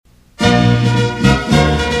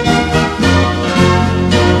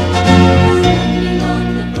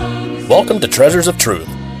to Treasures of Truth,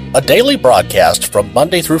 a daily broadcast from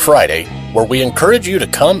Monday through Friday where we encourage you to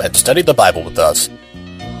come and study the Bible with us.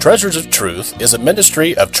 Treasures of Truth is a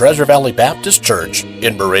ministry of Treasure Valley Baptist Church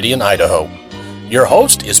in Meridian, Idaho. Your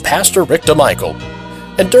host is Pastor Rick DeMichael,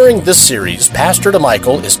 and during this series, Pastor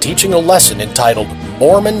DeMichael is teaching a lesson entitled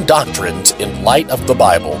Mormon Doctrines in Light of the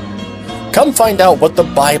Bible. Come find out what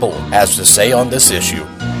the Bible has to say on this issue.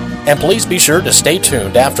 And please be sure to stay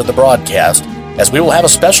tuned after the broadcast, as we will have a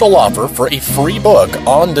special offer for a free book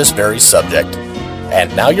on this very subject.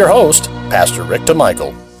 And now your host, Pastor Rick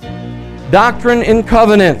DeMichael. Doctrine and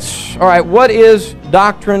Covenants. All right, what is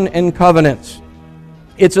Doctrine and Covenants?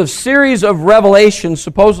 It's a series of revelations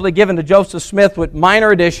supposedly given to Joseph Smith with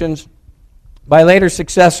minor additions by later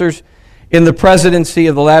successors in the presidency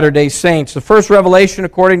of the Latter-day Saints. The first revelation,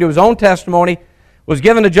 according to his own testimony, was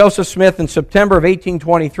given to Joseph Smith in September of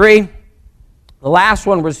 1823. The last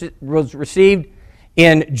one was received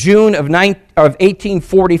in June of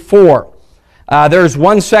 1844. There's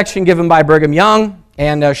one section given by Brigham Young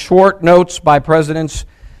and short notes by Presidents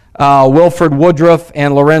Wilford Woodruff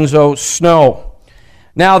and Lorenzo Snow.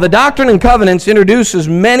 Now, the Doctrine and Covenants introduces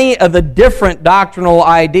many of the different doctrinal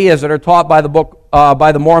ideas that are taught by the book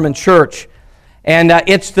by the Mormon Church. And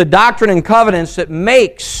it's the Doctrine and Covenants that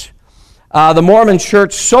makes the Mormon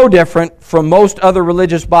Church so different from most other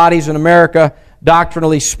religious bodies in America,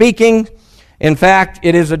 doctrinally speaking. In fact,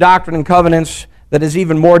 it is the Doctrine and Covenants that is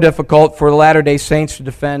even more difficult for the Latter-day Saints to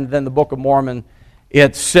defend than the Book of Mormon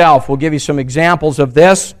itself. We'll give you some examples of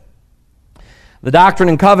this. The Doctrine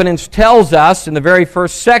and Covenants tells us in the very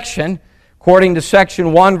first section, according to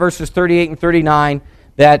section 1, verses 38 and 39,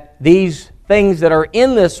 that these things that are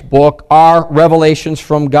in this book are revelations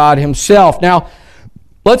from God Himself. Now,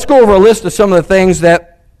 let's go over a list of some of the things that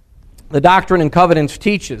the Doctrine and Covenants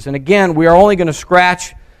teaches. And again, we are only going to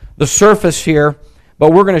scratch the surface here,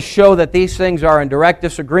 but we're going to show that these things are in direct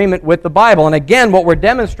disagreement with the Bible. And again, what we're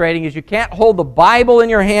demonstrating is you can't hold the Bible in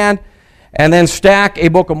your hand and then stack a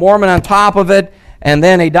Book of Mormon on top of it, and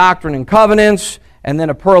then a Doctrine and Covenants, and then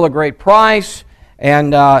a Pearl of Great Price,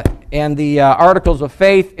 and the Articles of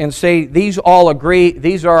Faith, and say these all agree,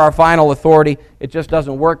 these are our final authority. It just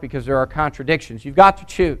doesn't work because there are contradictions. You've got to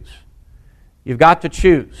choose. You've got to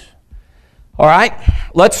choose. All right,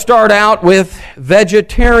 let's start out with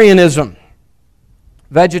vegetarianism.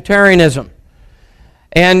 Vegetarianism.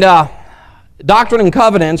 And Doctrine and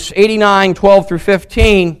Covenants, 89, 12 through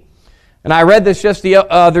 15, and I read this just the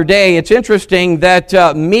other day. It's interesting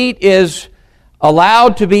that meat is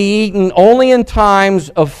allowed to be eaten only in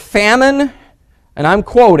times of famine, and I'm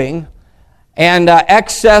quoting, and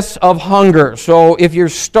excess of hunger. So if you're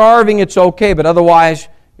starving, it's okay, but otherwise,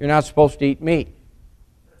 you're not supposed to eat meat.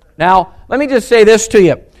 Now, let me just say this to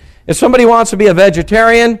you. If somebody wants to be a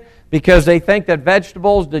vegetarian because they think that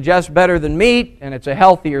vegetables digest better than meat, and it's a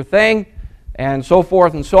healthier thing, and so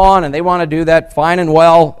forth and so on, and they want to do that, fine and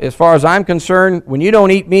well. As far as I'm concerned, when you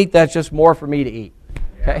don't eat meat, that's just more for me to eat.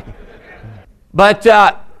 Okay? But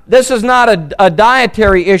this is not a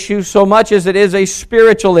dietary issue so much as it is a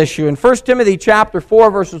spiritual issue. In 1 Timothy chapter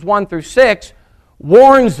 4, verses 1 through 6,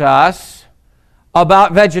 warns us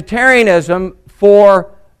about vegetarianism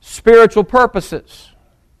for spiritual purposes.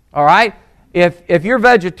 All right? If you're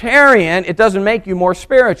vegetarian, it doesn't make you more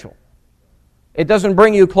spiritual. It doesn't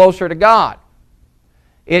bring you closer to God.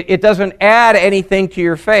 It doesn't add anything to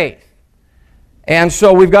your faith. And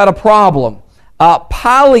so we've got a problem.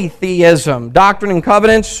 Polytheism, Doctrine and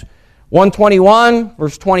Covenants, 121,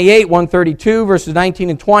 verse 28, 132, verses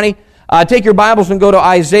 19 and 20. Take your Bibles and go to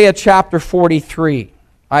Isaiah chapter 43.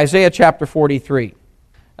 Isaiah chapter 43.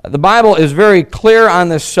 The Bible is very clear on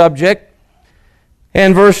this subject.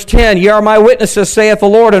 And verse 10, Ye are my witnesses, saith the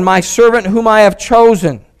Lord, and my servant whom I have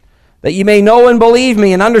chosen, that ye may know and believe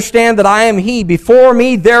me, and understand that I am He. Before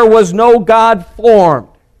me there was no God formed.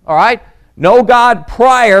 All right? No God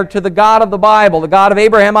prior to the God of the Bible, the God of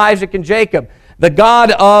Abraham, Isaac, and Jacob, the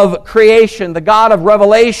God of creation, the God of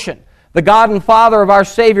revelation, the God and Father of our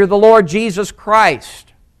Savior, the Lord Jesus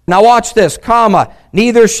Christ. Now watch this, comma,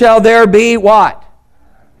 neither shall there be what?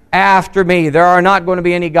 After me. There are not going to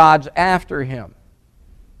be any gods after Him.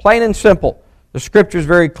 Plain and simple. The Scripture is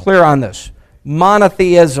very clear on this.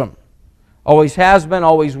 Monotheism. Always has been,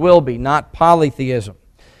 always will be, not polytheism.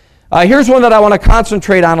 Here's one that I want to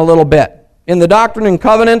concentrate on a little bit. In the Doctrine and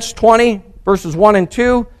Covenants, 20, verses 1 and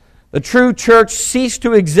 2, the true church ceased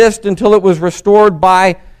to exist until it was restored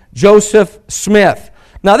by Joseph Smith.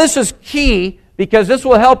 Now this is key because this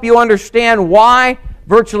will help you understand why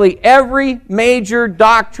virtually every major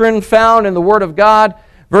doctrine found in the Word of God,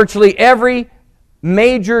 virtually every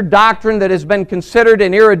major doctrine that has been considered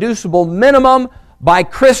an irreducible minimum by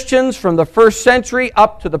Christians from the first century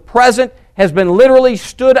up to the present has been literally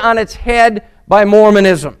stood on its head by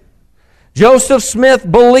Mormonism. Joseph Smith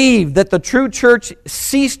believed that the true church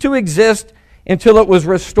ceased to exist until it was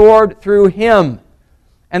restored through him,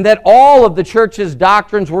 and that all of the church's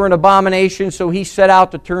doctrines were an abomination, so he set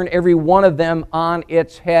out to turn every one of them on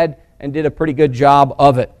its head and did a pretty good job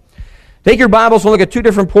of it. Take your Bibles and look at two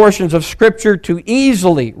different portions of Scripture to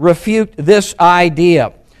easily refute this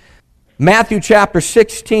idea. Matthew chapter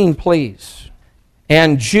 16, please,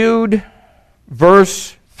 and Jude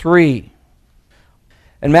verse 3.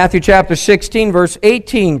 In Matthew chapter 16, verse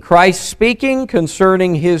 18, Christ speaking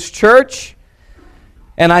concerning His church,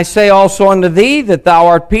 "And I say also unto thee that thou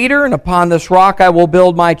art Peter, and upon this rock I will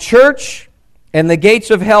build my church, and the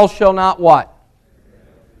gates of hell shall not" what?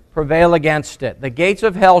 Prevail against it. The gates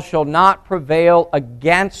of hell shall not prevail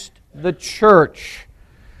against the church.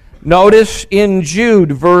 Notice in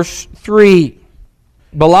Jude verse 3,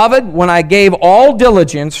 "Beloved, when I gave all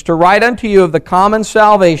diligence to write unto you of the common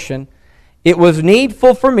salvation, it was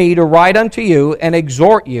needful for me to write unto you and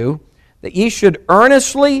exhort you that ye should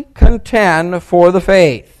earnestly contend for the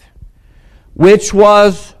faith, which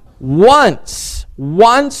was once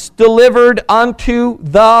delivered unto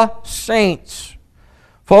the saints."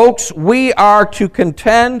 Folks, we are to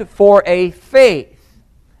contend for a faith,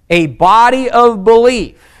 a body of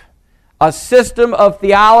belief, a system of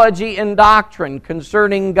theology and doctrine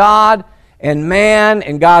concerning God and man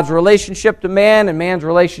and God's relationship to man and man's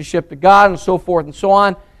relationship to God and so forth and so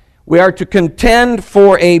on. We are to contend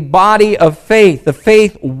for a body of faith, the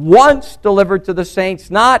faith once delivered to the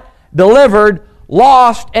saints, not delivered,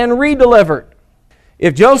 lost, and redelivered.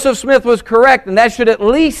 If Joseph Smith was correct, then that should at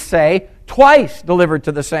least say twice delivered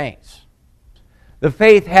to the saints. The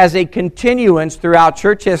faith has a continuance throughout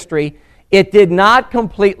church history. It did not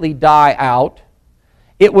completely die out.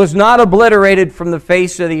 It was not obliterated from the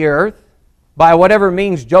face of the earth by whatever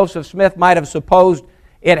means Joseph Smith might have supposed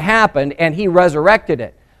it happened, and he resurrected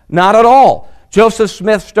it. Not at all. Joseph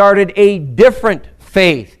Smith started a different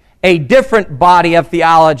faith, a different body of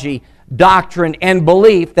theology, doctrine, and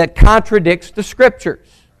belief that contradicts the Scriptures.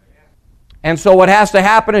 And so what has to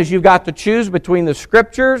happen is you've got to choose between the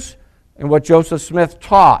Scriptures and what Joseph Smith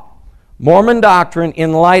taught. Mormon doctrine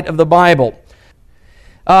in light of the Bible.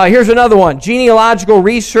 Here's another one. Genealogical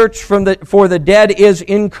research for the dead is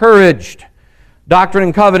encouraged. Doctrine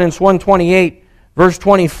and Covenants 128, verse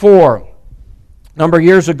 24. A number of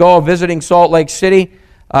years ago, visiting Salt Lake City,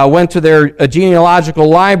 went to their genealogical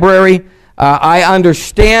library. I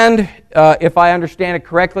understand, if I understand it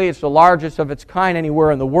correctly, it's the largest of its kind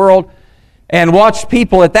anywhere in the world, and watched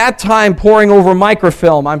people at that time poring over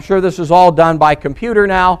microfilm. I'm sure this is all done by computer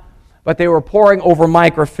now, but they were poring over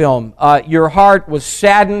microfilm. Your heart was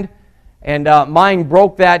saddened, and mine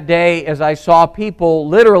broke that day as I saw people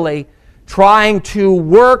literally trying to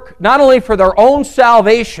work not only for their own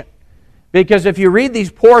salvation, because if you read these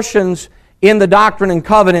portions in the Doctrine and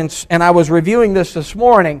Covenants, and I was reviewing this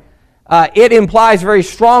morning, it implies very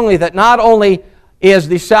strongly that not only is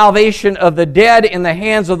the salvation of the dead in the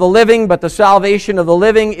hands of the living, but the salvation of the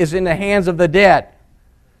living is in the hands of the dead.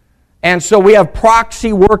 And so we have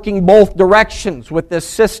proxy working both directions with this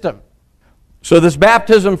system. So this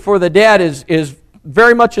baptism for the dead is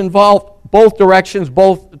very much involved both directions,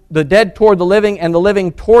 both the dead toward the living and the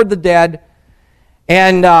living toward the dead.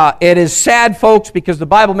 And it is sad, folks, because the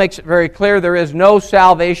Bible makes it very clear there is no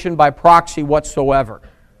salvation by proxy whatsoever.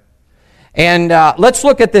 And let's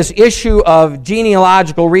look at this issue of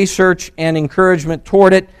genealogical research and encouragement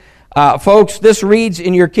toward it. Folks, this reads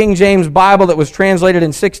in your King James Bible that was translated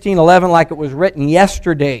in 1611 like it was written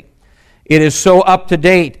yesterday. It is so up to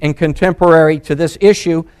date and contemporary to this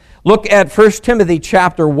issue. Look at 1 Timothy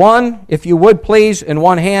chapter 1, if you would please, in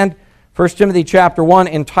one hand. 1 Timothy chapter 1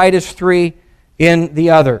 and Titus 3 in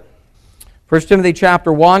the other. 1 Timothy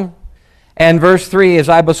chapter 1 and verse 3, "As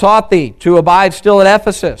I besought thee to abide still at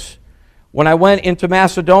Ephesus, when I went into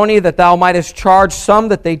Macedonia, that thou mightest charge some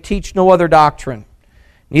that they teach no other doctrine.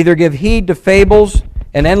 Neither give heed to fables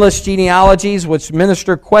and endless genealogies, which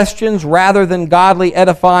minister questions rather than godly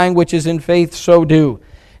edifying, which is in faith so do.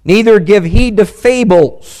 Neither give heed to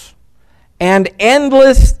fables and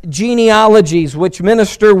endless genealogies, which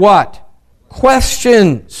minister" what?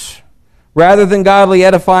 Questions rather than godly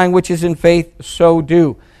edifying, which is in faith so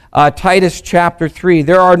do. Titus chapter 3.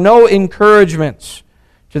 There are no encouragements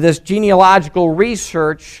to this genealogical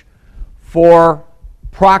research for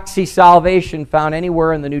proxy salvation found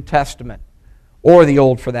anywhere in the New Testament, or the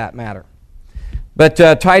Old for that matter. But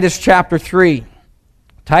Titus chapter 3.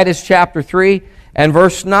 Titus chapter 3 and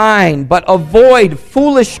verse 9. "But avoid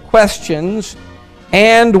foolish questions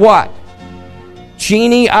and" what?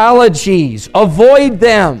 Genealogies, avoid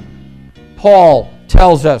them. Paul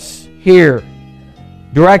tells us here,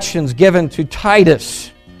 directions given to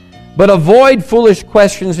Titus. But avoid foolish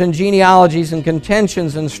questions and genealogies and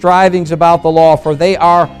contentions and strivings about the law, for they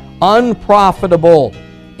are unprofitable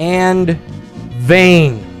and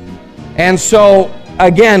vain. And so,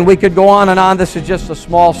 again, we could go on and on. This is just a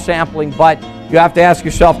small sampling, but you have to ask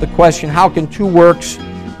yourself the question, how can two works,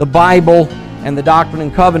 the Bible and the Doctrine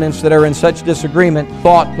and Covenants that are in such disagreement,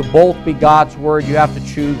 thought to both be God's Word? You have to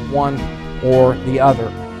choose one or the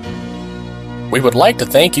other. We would like to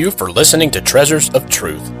thank you for listening to Treasures of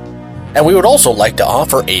Truth. And we would also like to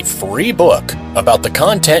offer a free book about the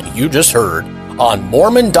content you just heard on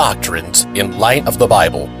Mormon doctrines in light of the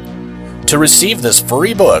Bible. To receive this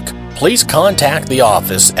free book, please contact the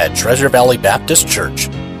office at Treasure Valley Baptist Church.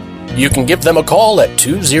 You can give them a call at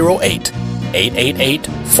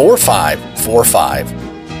 208-888-4545.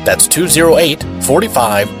 That's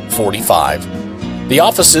 208-4545. The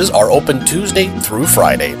offices are open Tuesday through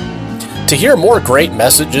Friday. To hear more great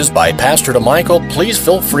messages by Pastor DeMichael, please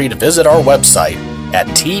feel free to visit our website at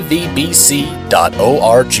tvbc.org.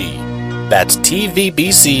 That's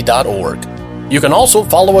tvbc.org. You can also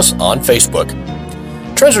follow us on Facebook.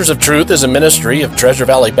 Treasures of Truth is a ministry of Treasure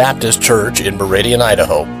Valley Baptist Church in Meridian,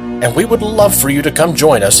 Idaho, and we would love for you to come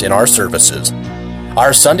join us in our services.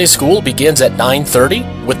 Our Sunday school begins at 9:30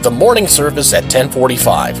 with the morning service at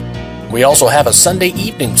 10:45. We also have a Sunday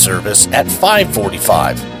evening service at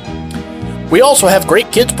 5:45. We also have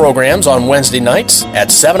great kids programs on Wednesday nights.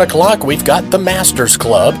 At 7 o'clock, we've got the Masters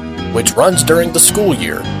Club, which runs during the school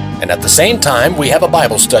year. And at the same time, we have a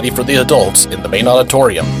Bible study for the adults in the main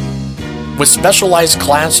auditorium. With specialized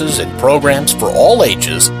classes and programs for all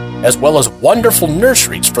ages, as well as wonderful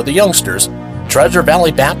nurseries for the youngsters, Treasure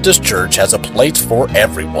Valley Baptist Church has a place for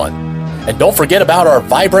everyone. And don't forget about our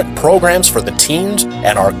vibrant programs for the teens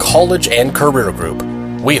and our college and career group.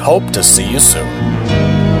 We hope to see you soon.